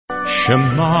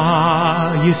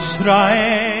Shema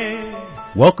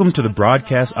Yisrael. Welcome to the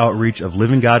broadcast outreach of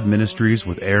Living God Ministries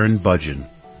with Aaron Budgeon.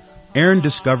 Aaron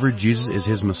discovered Jesus is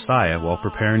his Messiah while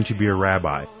preparing to be a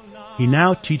rabbi. He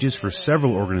now teaches for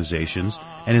several organizations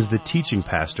and is the teaching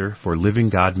pastor for Living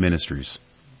God Ministries.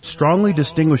 Strongly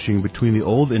distinguishing between the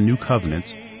Old and New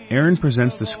Covenants, Aaron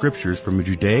presents the Scriptures from a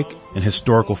Judaic and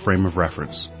historical frame of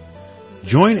reference.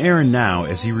 Join Aaron now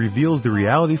as he reveals the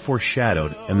reality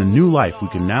foreshadowed and the new life we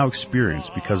can now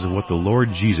experience because of what the Lord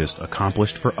Jesus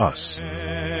accomplished for us.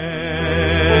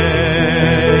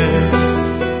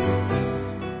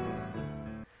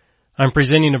 I'm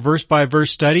presenting a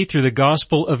verse-by-verse study through the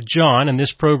Gospel of John, and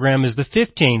this program is the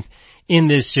 15th in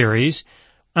this series.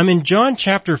 I'm in John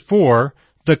chapter 4,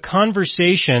 the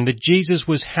conversation that Jesus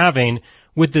was having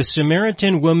with the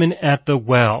Samaritan woman at the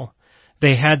well.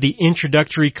 They had the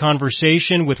introductory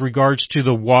conversation with regards to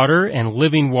the water and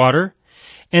living water,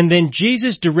 and then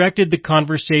Jesus directed the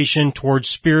conversation towards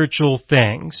spiritual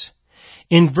things.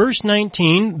 In verse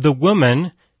 19, the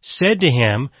woman said to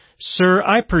him, "Sir,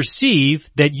 I perceive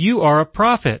that you are a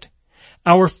prophet.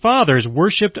 Our fathers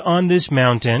worshipped on this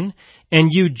mountain,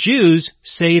 and you Jews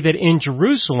say that in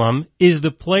Jerusalem is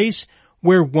the place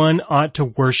where one ought to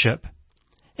worship."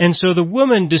 And so the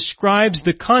woman describes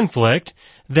the conflict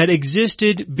that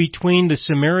existed between the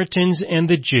Samaritans and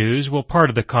the Jews, well, part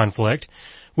of the conflict,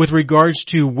 with regards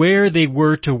to where they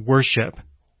were to worship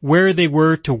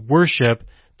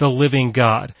the living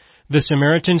God. The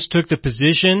Samaritans took the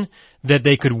position that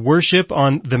they could worship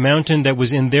on the mountain that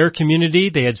was in their community.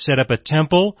 They had set up a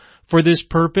temple for this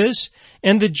purpose.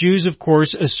 And the Jews, of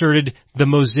course, asserted the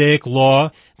Mosaic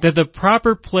law that the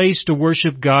proper place to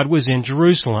worship God was in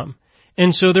Jerusalem.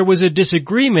 And so there was a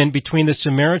disagreement between the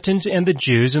Samaritans and the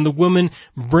Jews, and the woman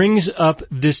brings up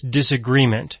this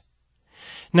disagreement.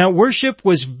 Now, worship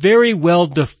was very well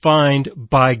defined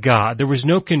by God. There was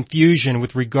no confusion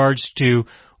with regards to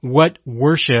what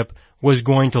worship was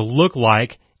going to look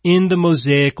like in the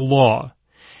Mosaic law.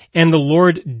 And the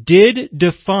Lord did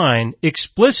define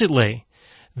explicitly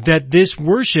that this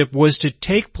worship was to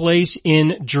take place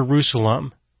in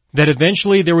Jerusalem. That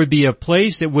eventually there would be a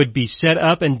place that would be set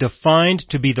up and defined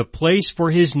to be the place for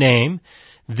His name.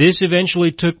 This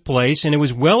eventually took place, and it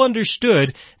was well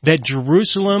understood that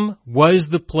Jerusalem was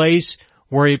the place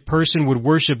where a person would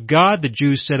worship God. The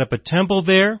Jews set up a temple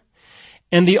there.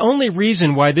 And the only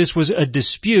reason why this was a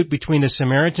dispute between the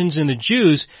Samaritans and the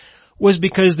Jews was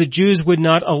because the Jews would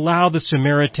not allow the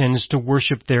Samaritans to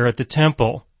worship there at the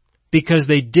temple, because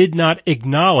they did not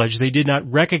acknowledge, they did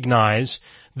not recognize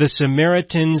the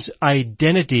Samaritans'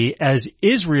 identity as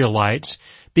Israelites,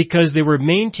 because they were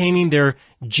maintaining their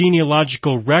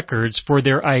genealogical records for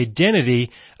their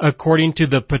identity according to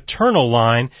the paternal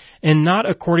line and not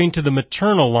according to the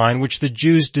maternal line, which the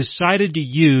Jews decided to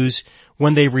use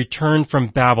when they returned from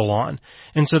Babylon.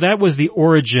 And so that was the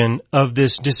origin of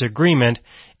this disagreement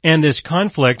and this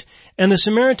conflict, and the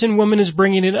Samaritan woman is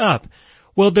bringing it up.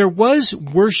 Well, there was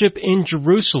worship in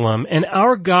Jerusalem, and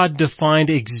our God defined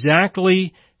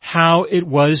exactly how it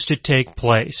was to take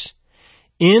place.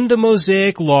 In the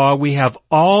Mosaic law, we have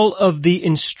all of the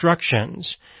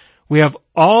instructions. We have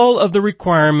all of the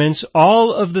requirements,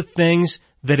 all of the things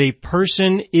that a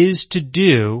person is to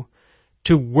do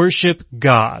to worship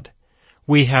God.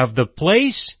 We have the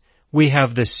place, we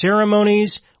have the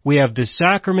ceremonies, we have the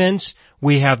sacraments,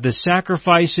 we have the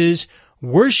sacrifices.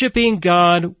 Worshipping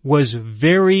God was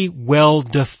very well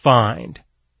defined.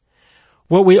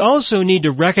 What we also need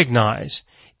to recognize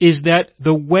is that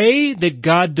the way that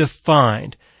God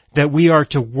defined that we are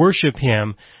to worship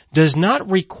Him does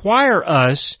not require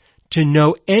us to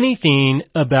know anything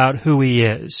about who He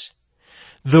is.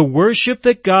 The worship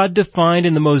that God defined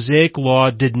in the Mosaic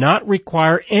Law did not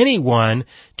require anyone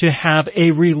to have a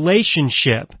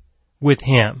relationship with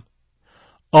Him.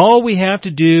 All we have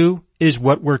to do is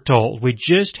what we're told. We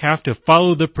just have to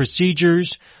follow the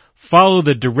procedures, follow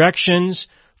the directions,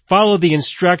 follow the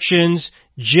instructions,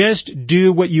 just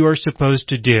do what you are supposed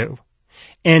to do.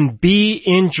 And be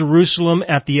in Jerusalem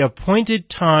at the appointed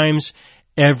times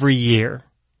every year.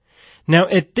 Now,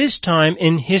 at this time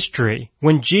in history,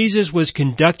 when Jesus was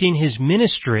conducting His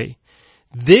ministry,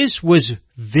 this was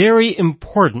very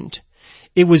important.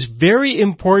 It was very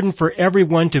important for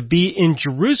everyone to be in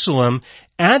Jerusalem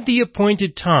at the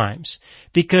appointed times,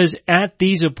 because at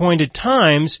these appointed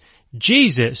times,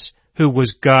 Jesus, who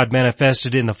was God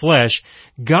manifested in the flesh,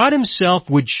 God Himself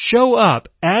would show up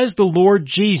as the Lord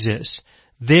Jesus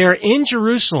there in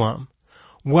Jerusalem,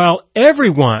 while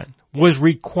everyone was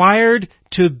required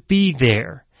to be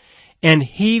there. And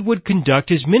He would conduct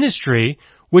His ministry,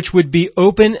 which would be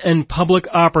open and public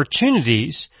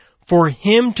opportunities for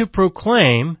him to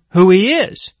proclaim who he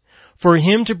is, for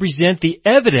him to present the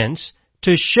evidence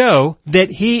to show that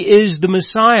he is the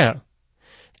Messiah.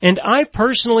 And I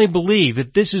personally believe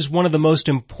that this is one of the most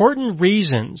important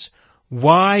reasons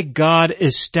why God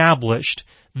established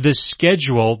the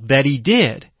schedule that he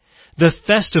did. The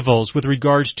festivals with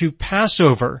regards to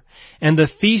Passover and the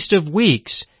Feast of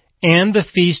Weeks and the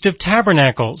Feast of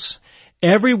Tabernacles.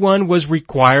 Everyone was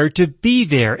required to be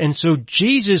there, and so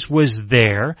Jesus was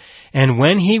there, and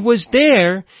when he was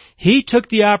there, he took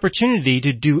the opportunity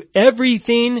to do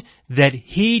everything that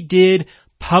he did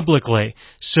publicly,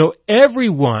 so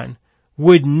everyone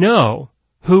would know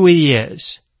who he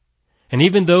is. And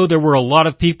even though there were a lot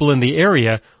of people in the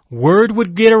area, word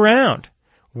would get around.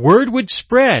 Word would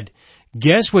spread.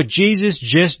 Guess what Jesus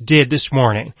just did this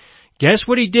morning? Guess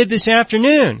what he did this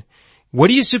afternoon? What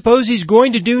do you suppose he's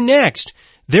going to do next?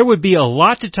 There would be a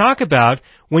lot to talk about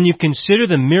when you consider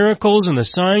the miracles and the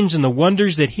signs and the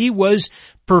wonders that he was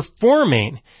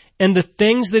performing and the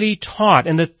things that he taught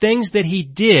and the things that he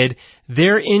did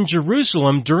there in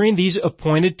Jerusalem during these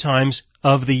appointed times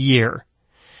of the year.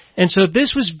 And so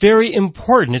this was very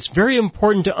important. It's very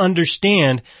important to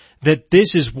understand that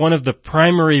this is one of the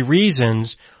primary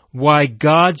reasons why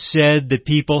God said that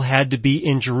people had to be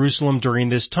in Jerusalem during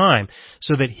this time,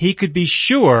 so that he could be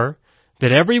sure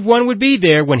that everyone would be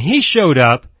there when he showed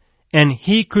up and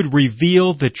he could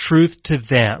reveal the truth to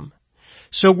them.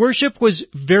 So worship was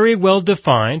very well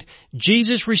defined.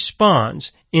 Jesus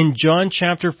responds in John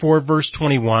chapter 4 verse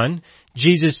 21.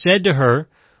 Jesus said to her,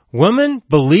 "Woman,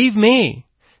 believe me,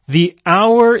 the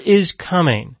hour is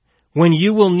coming when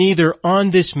you will neither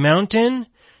on this mountain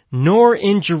nor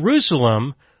in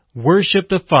Jerusalem worship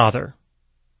the Father.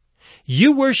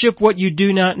 You worship what you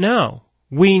do not know.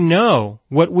 We know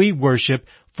what we worship,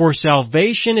 for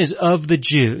salvation is of the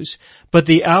Jews. But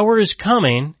the hour is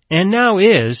coming, and now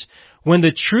is, when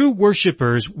the true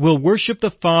worshipers will worship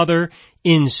the Father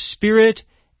in spirit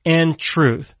and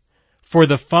truth. For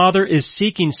the Father is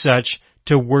seeking such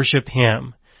to worship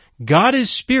him. God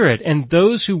is spirit, and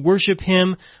those who worship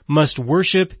him must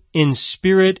worship in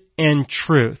spirit and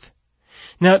truth."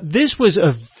 Now, this was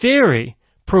a very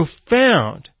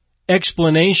profound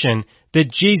explanation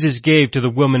that Jesus gave to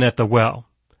the woman at the well.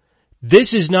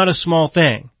 This is not a small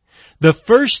thing. The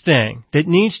first thing that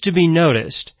needs to be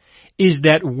noticed is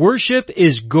that worship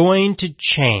is going to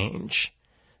change.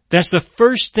 That's the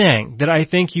first thing that I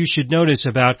think you should notice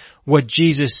about what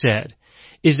Jesus said,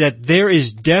 is that there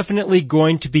is definitely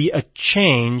going to be a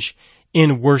change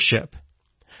in worship.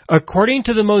 According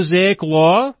to the Mosaic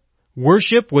Law,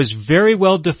 worship was very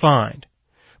well defined.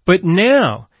 But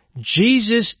now,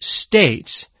 Jesus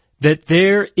states that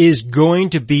there is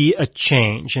going to be a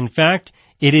change. In fact,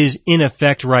 it is in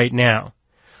effect right now,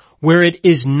 where it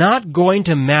is not going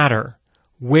to matter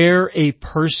where a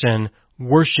person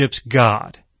worships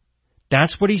God.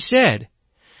 That's what he said.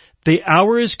 The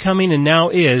hour is coming and now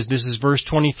is, this is verse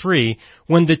 23,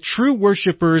 when the true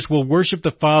worshipers will worship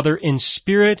the Father in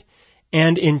spirit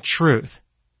and in truth.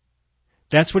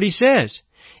 That's what he says.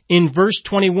 In verse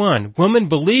 21, "Woman,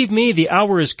 believe me, the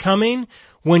hour is coming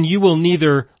when you will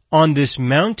neither on this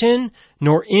mountain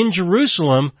nor in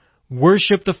Jerusalem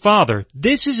worship the Father."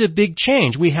 This is a big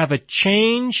change. We have a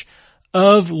change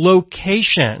of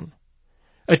location.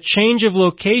 A change of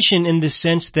location in the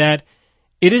sense that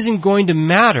it isn't going to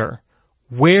matter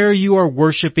where you are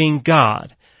worshiping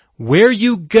God. Where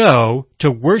you go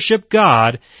to worship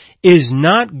God is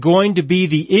not going to be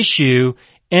the issue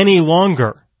any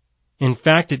longer. In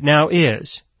fact, it now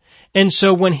is. And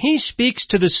so when he speaks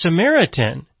to the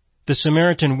Samaritan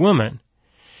woman,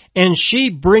 and she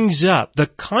brings up the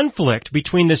conflict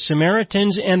between the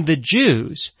Samaritans and the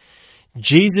Jews,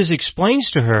 Jesus explains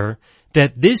to her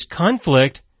that this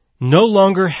conflict no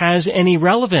longer has any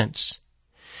relevance.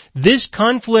 This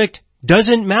conflict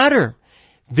doesn't matter.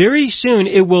 Very soon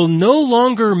it will no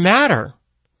longer matter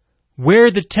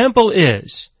where the temple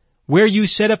is, where you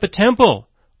set up a temple,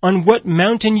 on what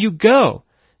mountain you go.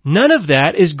 None of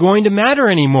that is going to matter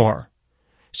anymore.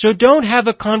 So don't have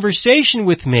a conversation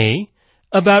with me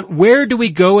about where do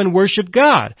we go and worship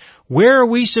God. Where are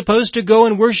we supposed to go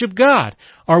and worship God?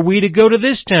 Are we to go to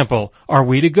this temple? Are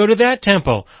we to go to that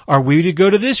temple? Are we to go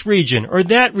to this region or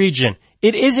that region?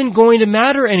 It isn't going to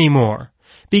matter anymore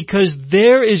because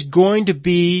there is going to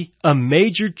be a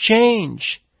major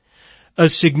change, a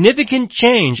significant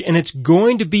change, and it's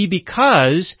going to be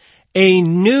because a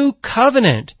new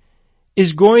covenant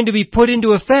is going to be put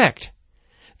into effect.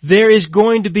 There is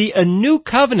going to be a new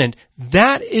covenant.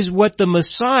 That is what the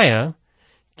Messiah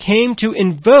came to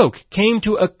invoke, came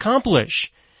to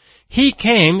accomplish. He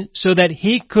came so that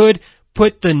he could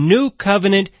put the new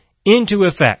covenant into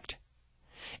effect.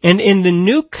 And in the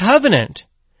new covenant,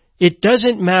 it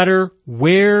doesn't matter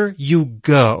where you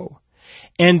go.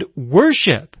 And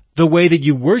worship, the way that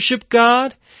you worship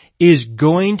God, is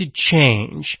going to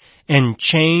change, and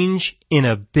change in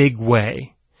a big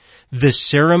way. The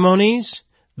ceremonies,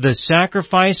 the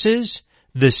sacrifices,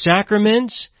 the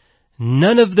sacraments,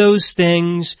 none of those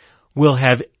things will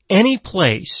have any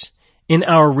place in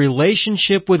our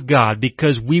relationship with God,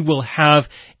 because we will have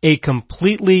a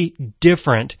completely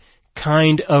different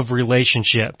kind of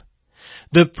relationship.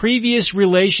 The previous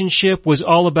relationship was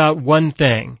all about one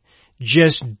thing: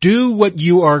 just do what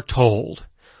you are told.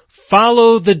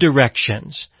 Follow the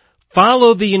directions.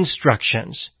 Follow the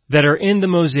instructions that are in the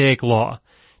Mosaic Law.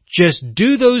 Just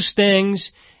do those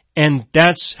things, and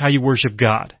that's how you worship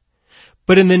God.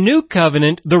 But in the New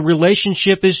Covenant, the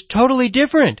relationship is totally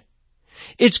different.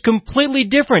 It's completely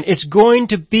different. It's going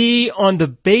to be on the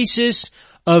basis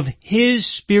of His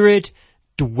Spirit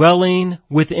dwelling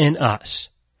within us.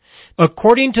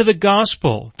 According to the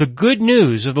gospel, the good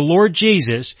news of the Lord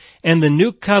Jesus and the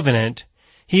New Covenant,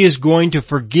 He is going to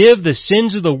forgive the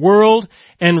sins of the world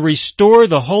and restore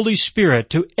the Holy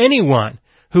Spirit to anyone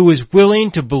who is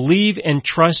willing to believe and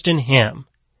trust in Him.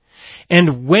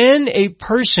 And when a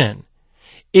person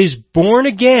is born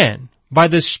again by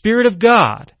the Spirit of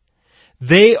God,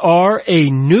 they are a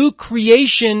new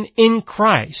creation in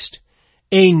Christ,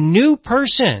 a new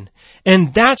person,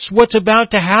 and that's what's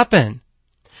about to happen.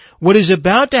 What is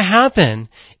about to happen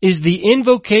is the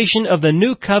invocation of the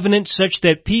new covenant such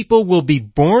that people will be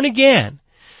born again,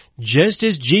 just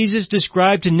as Jesus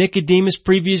described to Nicodemus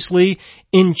previously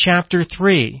in chapter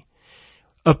 3.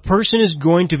 A person is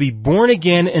going to be born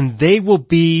again, and they will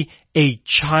be a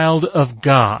child of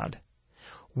God.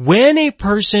 When a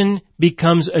person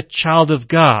becomes a child of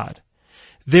God,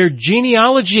 their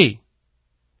genealogy,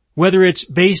 whether it's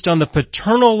based on the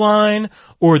paternal line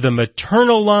or the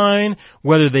maternal line,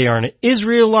 whether they are an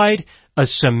Israelite, a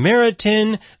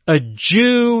Samaritan, a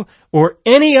Jew, or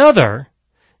any other,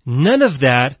 none of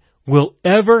that will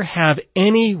ever have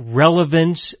any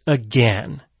relevance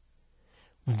again.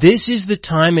 This is the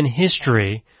time in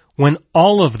history when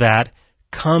all of that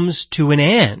comes to an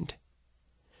end.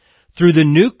 Through the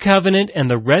new covenant and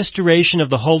the restoration of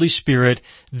the Holy Spirit,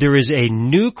 there is a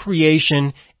new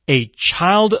creation, a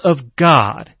child of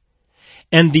God.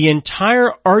 And the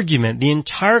entire argument, the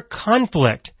entire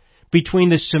conflict between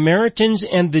the Samaritans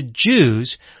and the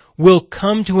Jews will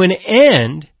come to an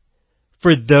end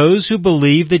for those who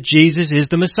believe that Jesus is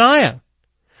the Messiah.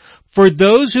 For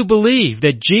those who believe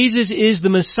that Jesus is the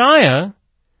Messiah,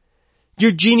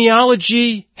 your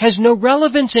genealogy has no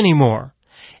relevance anymore.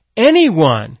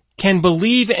 Anyone can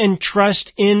believe and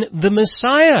trust in the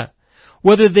Messiah,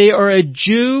 whether they are a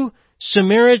Jew,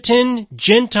 Samaritan,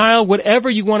 Gentile, whatever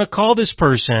you want to call this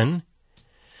person.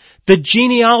 The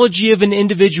genealogy of an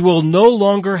individual no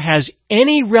longer has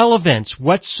any relevance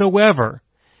whatsoever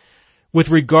with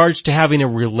regards to having a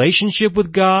relationship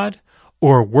with God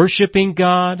or worshiping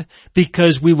God,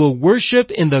 because we will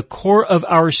worship in the core of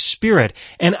our spirit,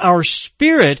 and our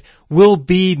spirit will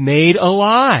be made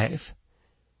alive.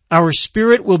 Our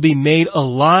spirit will be made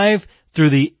alive through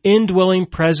the indwelling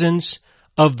presence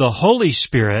of the Holy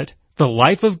Spirit. The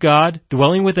life of God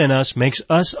dwelling within us makes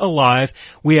us alive.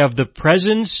 We have the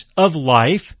presence of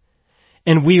life,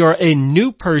 and we are a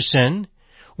new person.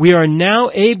 We are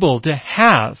now able to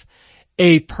have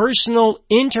a personal,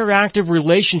 interactive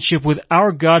relationship with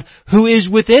our God who is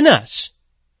within us.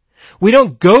 We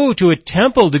don't go to a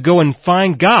temple to go and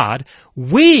find God.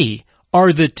 We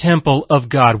are the temple of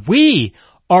God. We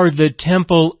are the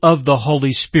temple of the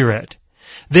Holy Spirit.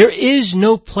 There is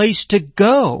no place to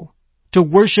go to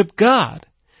worship God,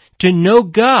 to know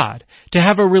God, to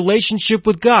have a relationship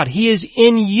with God. He is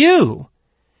in you.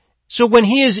 So when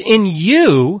He is in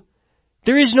you,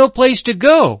 there is no place to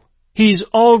go. He's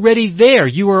already there.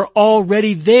 You are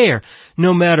already there.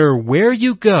 No matter where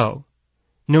you go,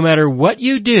 no matter what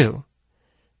you do,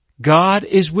 God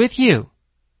is with you.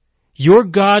 Your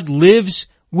God lives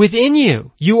within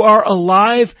you. You are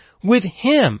alive with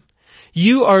Him.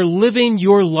 You are living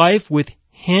your life with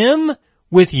Him,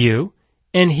 with you,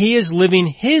 and He is living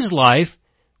His life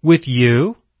with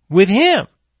you, with Him.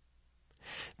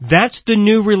 That's the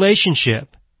new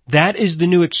relationship. That is the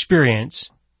new experience.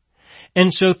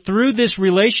 And so through this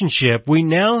relationship, we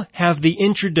now have the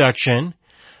introduction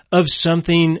of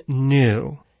something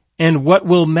new. And what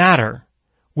will matter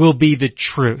will be the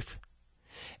truth.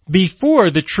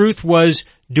 Before, the truth was,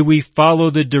 do we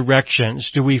follow the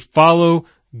directions? Do we follow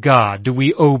God? Do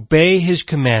we obey His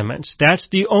commandments? That's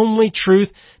the only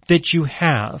truth that you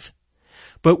have.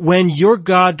 But when your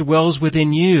God dwells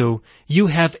within you, you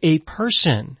have a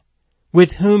person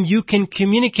with whom you can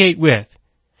communicate with.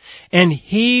 And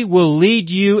He will lead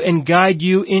you and guide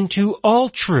you into all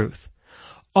truth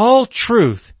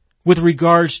with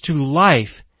regards to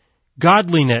life,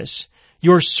 godliness,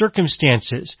 your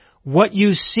circumstances, what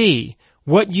you see,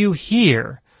 what you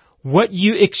hear, what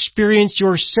you experience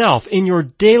yourself in your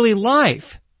daily life.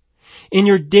 In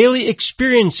your daily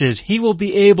experiences, He will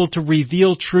be able to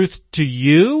reveal truth to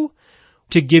you,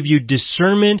 to give you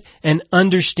discernment and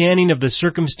understanding of the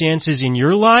circumstances in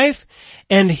your life,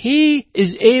 and He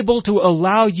is able to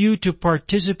allow you to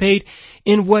participate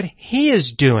in what He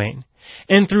is doing.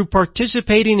 And through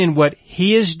participating in what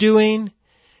He is doing,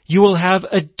 you will have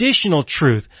additional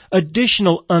truth,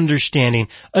 additional understanding,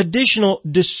 additional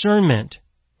discernment.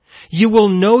 You will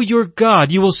know your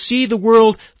God. You will see the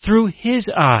world through His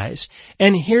eyes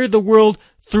and hear the world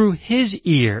through His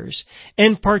ears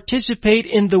and participate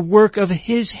in the work of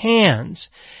His hands.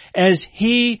 As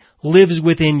He lives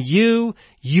within you,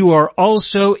 you are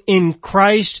also in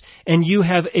Christ, and you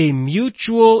have a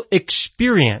mutual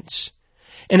experience,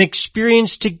 an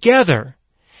experience together.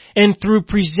 And through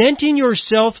presenting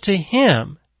yourself to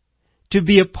Him to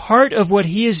be a part of what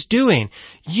He is doing,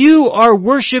 you are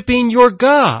worshiping your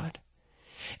God.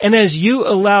 And as you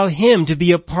allow Him to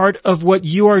be a part of what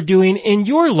you are doing in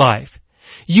your life,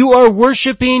 you are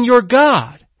worshiping your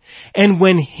God. And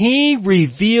when He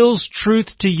reveals truth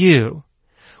to you,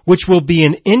 which will be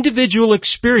an individual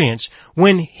experience,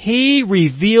 when He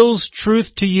reveals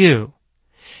truth to you,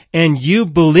 and you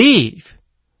believe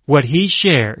what He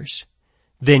shares,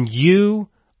 then you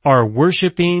are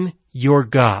worshiping your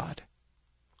God.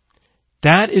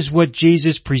 That is what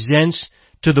Jesus presents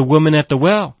to the woman at the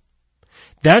well.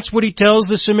 That's what He tells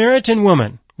the Samaritan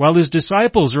woman while His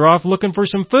disciples are off looking for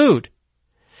some food.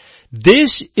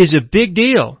 This is a big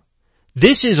deal.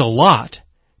 This is a lot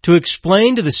to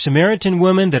explain to the Samaritan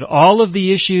woman that all of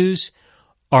the issues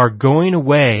are going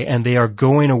away, and they are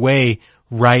going away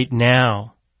right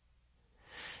now.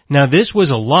 Now, this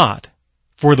was a lot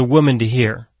for the woman to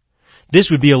hear. This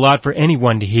would be a lot for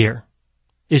anyone to hear,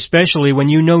 especially when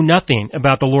you know nothing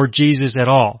about the Lord Jesus at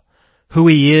all, who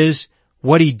He is,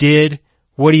 what He did,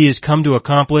 what He has come to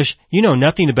accomplish. You know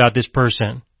nothing about this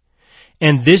person.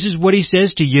 And this is what He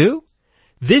says to you?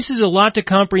 This is a lot to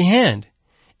comprehend.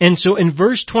 And so in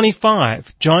verse 25,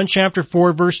 John chapter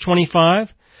 4, verse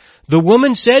 25, the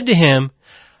woman said to Him,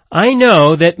 I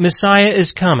know that Messiah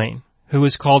is coming, who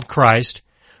is called Christ.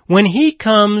 When He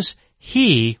comes,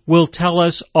 He will tell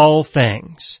us all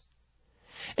things.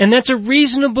 And that's a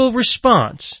reasonable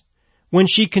response when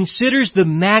she considers the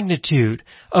magnitude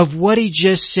of what He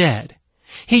just said.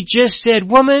 He just said,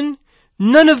 woman,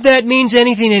 none of that means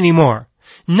anything anymore.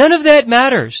 None of that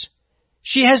matters.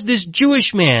 She has this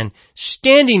Jewish man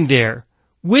standing there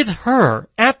with her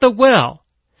at the well.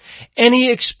 And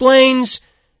He explains,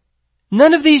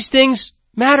 none of these things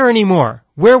matter anymore.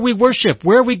 Where we worship,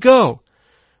 where we go,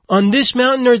 on this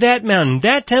mountain or that mountain,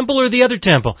 that temple or the other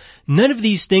temple. None of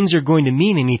these things are going to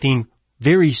mean anything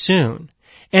very soon.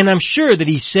 And I'm sure that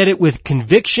He said it with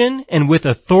conviction and with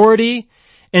authority.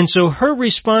 And so her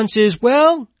response is,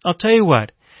 well, I'll tell you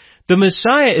what, the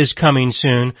Messiah is coming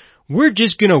soon. We're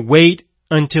just going to wait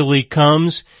until He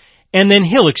comes, and then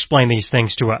He'll explain these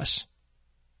things to us.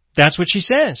 That's what she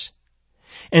says.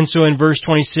 And so in verse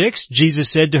 26,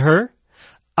 Jesus said to her,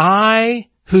 I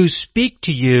who speak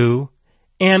to you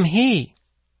am He.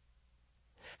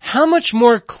 How much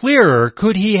more clearer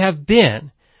could He have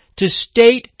been to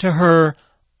state to her,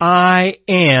 I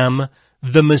am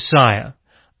the Messiah?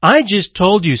 I just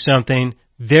told you something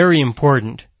very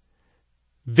important.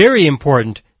 Very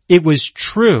important. It was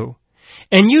true.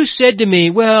 And you said to me,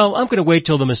 well, I'm going to wait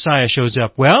till the Messiah shows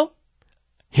up. Well,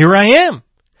 here I am.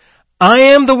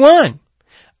 I am the one.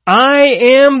 I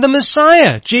am the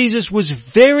Messiah. Jesus was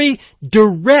very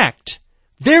direct.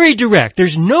 Very direct.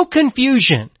 There's no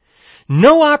confusion.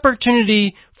 No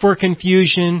opportunity for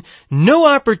confusion. No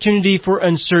opportunity for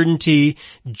uncertainty.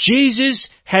 Jesus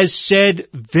has said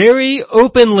very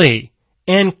openly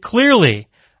and clearly,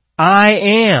 I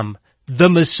am the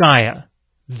Messiah.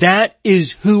 That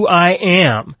is who I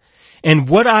am. And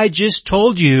what I just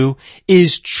told you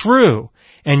is true.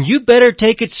 And you better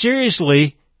take it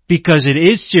seriously, because it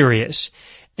is serious.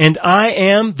 And I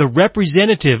am the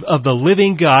representative of the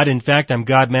living God. In fact, I'm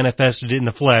God manifested in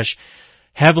the flesh.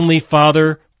 Heavenly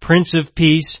Father, Prince of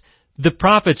Peace. The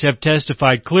prophets have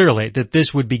testified clearly that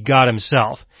this would be God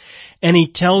Himself. And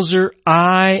He tells her,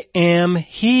 I am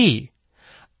He.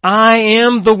 I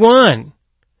am the one.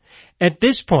 At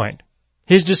this point,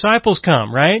 His disciples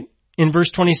come, right? In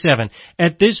verse 27.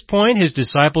 At this point, His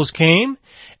disciples came,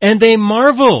 And they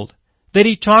marveled that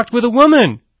he talked with a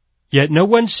woman. Yet no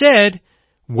one said,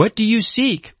 "What do you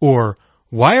seek?" or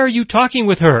 "Why are you talking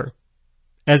with her?"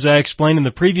 As I explained in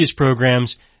the previous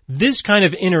programs, this kind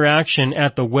of interaction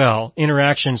at the well,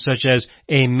 interaction such as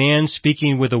a man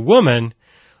speaking with a woman,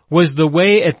 was the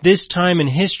way at this time in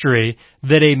history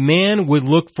that a man would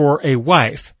look for a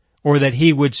wife, or that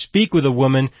he would speak with a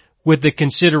woman with the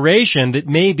consideration that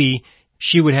maybe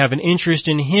she would have an interest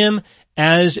in him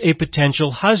as a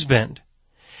potential husband.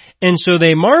 And so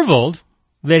they marveled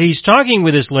that he's talking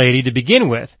with this lady to begin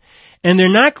with, and they're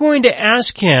not going to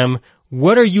ask him,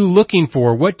 "What are you looking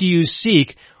for? What do you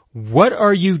seek? What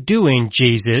are you doing,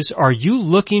 Jesus? Are you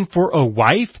looking for a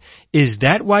wife? Is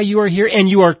that why you are here? And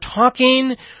you are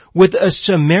talking with a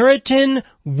Samaritan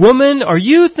woman? Are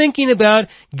you thinking about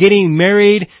getting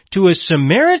married to a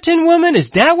Samaritan woman? Is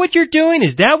that what you're doing?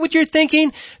 Is that what you're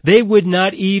thinking?" They would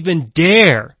not even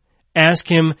dare ask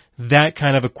him that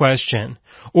kind of a question.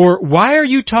 Or, "Why are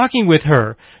you talking with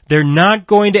her?" They're not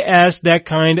going to ask that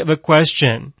kind of a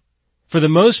question. For the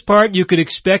most part, you could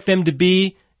expect them to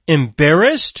be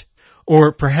embarrassed,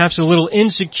 or perhaps a little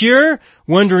insecure,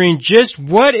 wondering just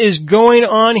what is going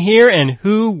on here and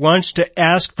who wants to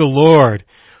ask the Lord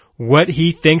what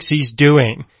he thinks he's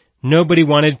doing. Nobody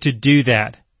wanted to do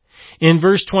that. In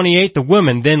verse 28, the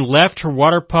woman then left her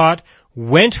water pot,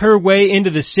 went her way into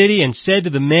the city, and said to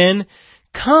the men,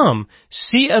 "Come,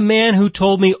 see a man who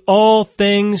told me all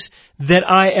things that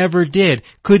I ever did.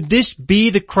 Could this be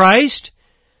the Christ?"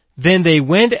 Then they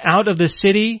went out of the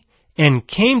city and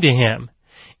came to him.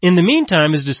 In the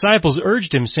meantime, his disciples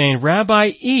urged him, saying,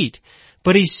 "Rabbi, eat."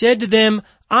 But he said to them,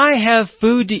 "I have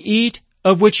food to eat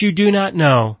of which you do not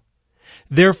know."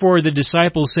 Therefore the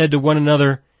disciples said to one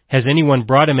another, "Has anyone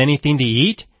brought him anything to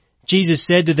eat?" Jesus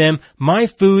said to them, "My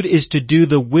food is to do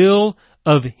the will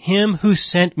of him who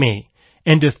sent me,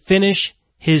 and to finish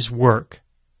his work."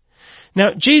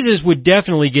 Now, Jesus would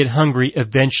definitely get hungry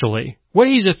eventually. What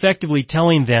he's effectively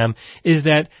telling them is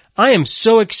that I am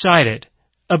so excited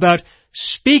about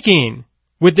speaking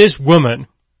with this woman,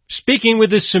 speaking with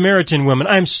this Samaritan woman.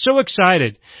 I'm so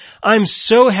excited. I'm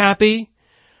so happy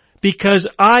because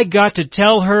I got to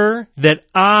tell her that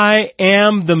I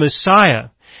am the Messiah.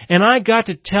 And I got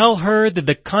to tell her that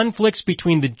the conflicts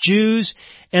between the Jews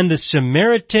and the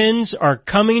Samaritans are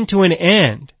coming to an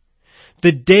end.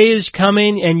 The day is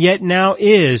coming, and yet now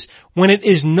is, when it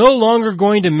is no longer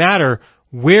going to matter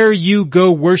where you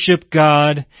go worship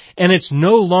God, and it's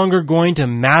no longer going to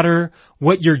matter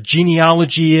what your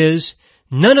genealogy is.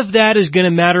 None of that is going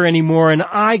to matter anymore, and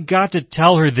I got to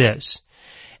tell her this.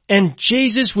 And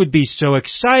Jesus would be so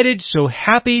excited, so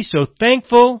happy, so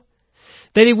thankful,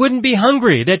 that he wouldn't be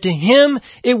hungry, that to him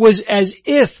it was as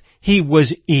if he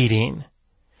was eating.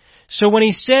 So when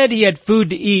he said he had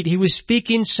food to eat, he was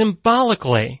speaking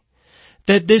symbolically,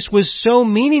 that this was so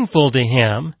meaningful to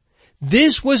him.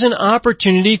 This was an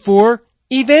opportunity for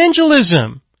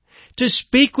evangelism, to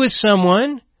speak with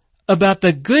someone about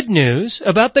the good news,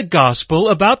 about the gospel,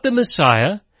 about the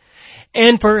Messiah,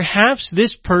 and perhaps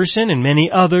this person and many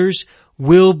others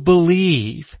will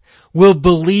believe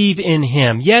in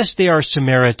him. Yes, they are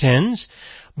Samaritans,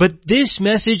 but this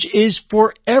message is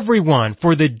for everyone,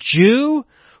 for the Jew,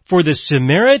 for the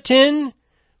Samaritan,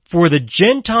 for the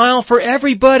Gentile, for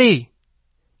everybody.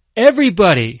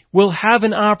 Everybody will have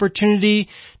an opportunity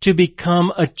to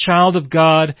become a child of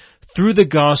God through the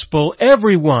gospel.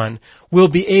 Everyone will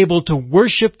be able to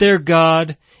worship their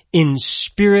God in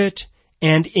spirit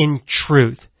and in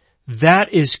truth.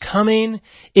 That is coming.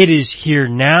 It is here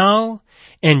now.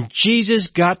 And Jesus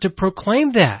got to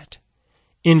proclaim that.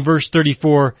 In verse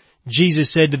 34,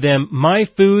 Jesus said to them, "My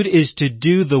food is to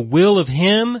do the will of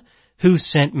him who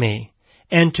sent me,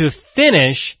 and to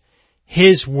finish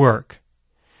his work."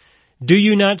 Do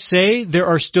you not say, "There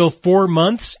are still 4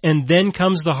 months, and then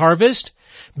comes the harvest"?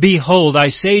 Behold, I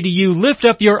say to you, lift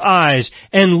up your eyes,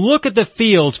 and look at the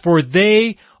fields, for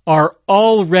they are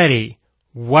already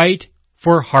white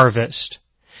for harvest.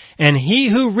 And he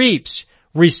who reaps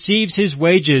receives his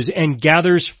wages, and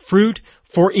gathers fruit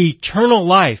for eternal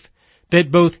life,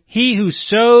 that both he who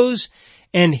sows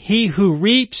and he who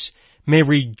reaps may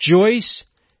rejoice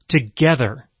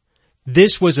together.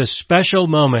 This was a special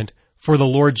moment for the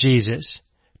Lord Jesus,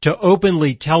 to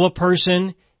openly tell a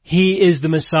person he is the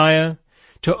Messiah,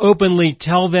 to openly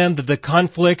tell them that the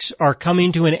conflicts are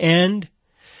coming to an end,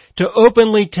 to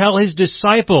openly tell his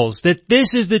disciples that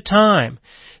this is the time.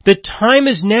 The time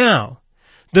is now.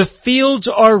 The fields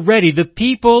are ready. The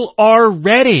people are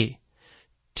ready.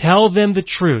 Tell them the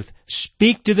truth.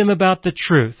 Speak to them about the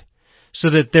truth, so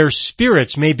that their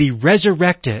spirits may be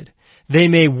resurrected. They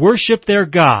may worship their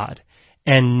God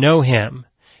and know him.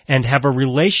 and have a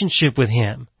relationship with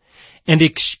Him and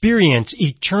experience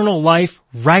eternal life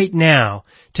right now,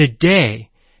 today,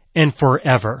 and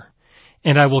forever.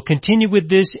 And I will continue with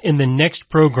this in the next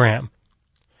program.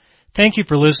 Thank you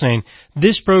for listening.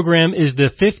 This program is the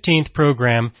 15th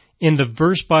program in the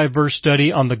verse-by-verse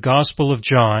study on the Gospel of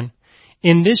John.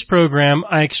 In this program,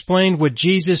 I explained what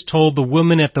Jesus told the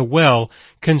woman at the well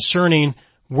concerning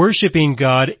worshiping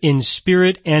God in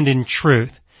spirit and in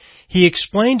truth. He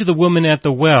explained to the woman at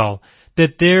the well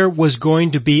that there was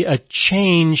going to be a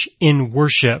change in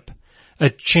worship, a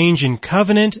change in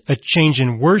covenant, a change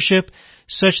in worship,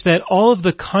 such that all of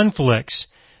the conflicts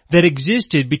that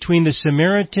existed between the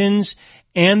Samaritans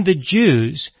and the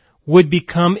Jews would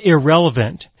become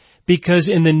irrelevant, because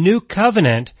in the new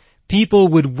covenant, people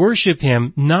would worship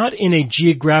Him not in a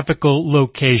geographical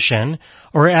location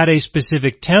or at a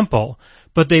specific temple,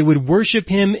 but they would worship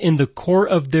Him in the core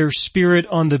of their spirit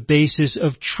on the basis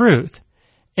of truth,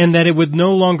 and that it would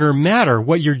no longer matter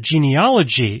what your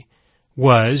genealogy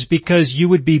was, because you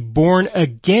would be born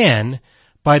again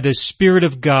by the Spirit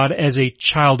of God as a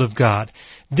child of God.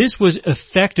 This was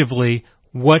effectively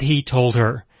what He told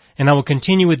her, and I will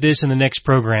continue with this in the next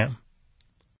program.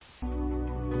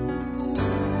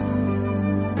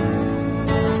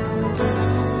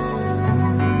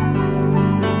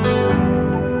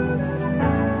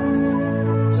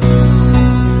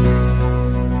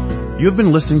 You have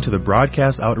been listening to the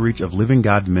broadcast outreach of Living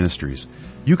God Ministries.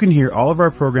 You can hear all of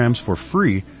our programs for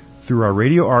free through our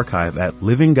radio archive at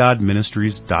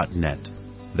livinggodministries.net.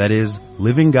 That is,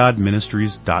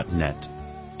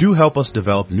 livinggodministries.net. Do help us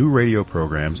develop new radio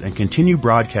programs and continue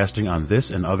broadcasting on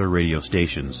this and other radio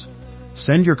stations.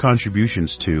 Send your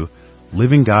contributions to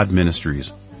Living God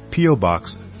Ministries, P.O.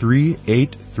 Box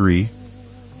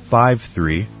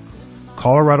 38353,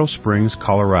 Colorado Springs,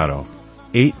 Colorado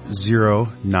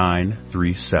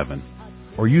 80937,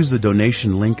 or use the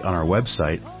donation link on our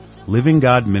website,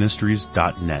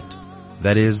 livinggodministries.net.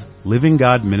 That is,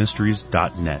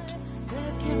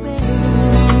 livinggodministries.net.